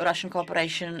Russian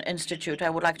Cooperation Institute. I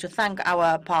would like to thank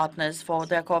our partners for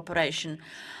their cooperation.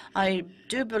 I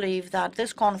do believe that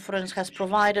this conference has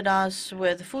provided us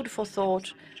with food for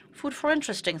thought, food for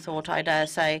interesting thought, I dare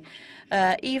say,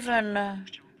 even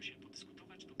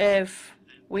if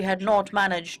we had not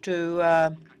managed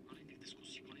to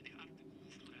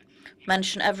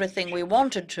mention everything we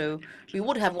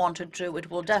would have wanted to, it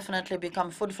will definitely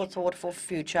become food for thought for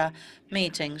future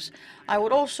meetings. I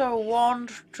would also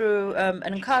want to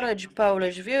encourage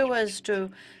Polish viewers to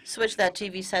switch their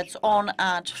TV sets on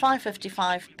at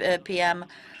 5:55 p.m.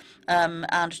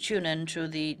 And tune in to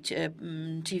the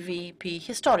TVP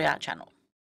Historia channel.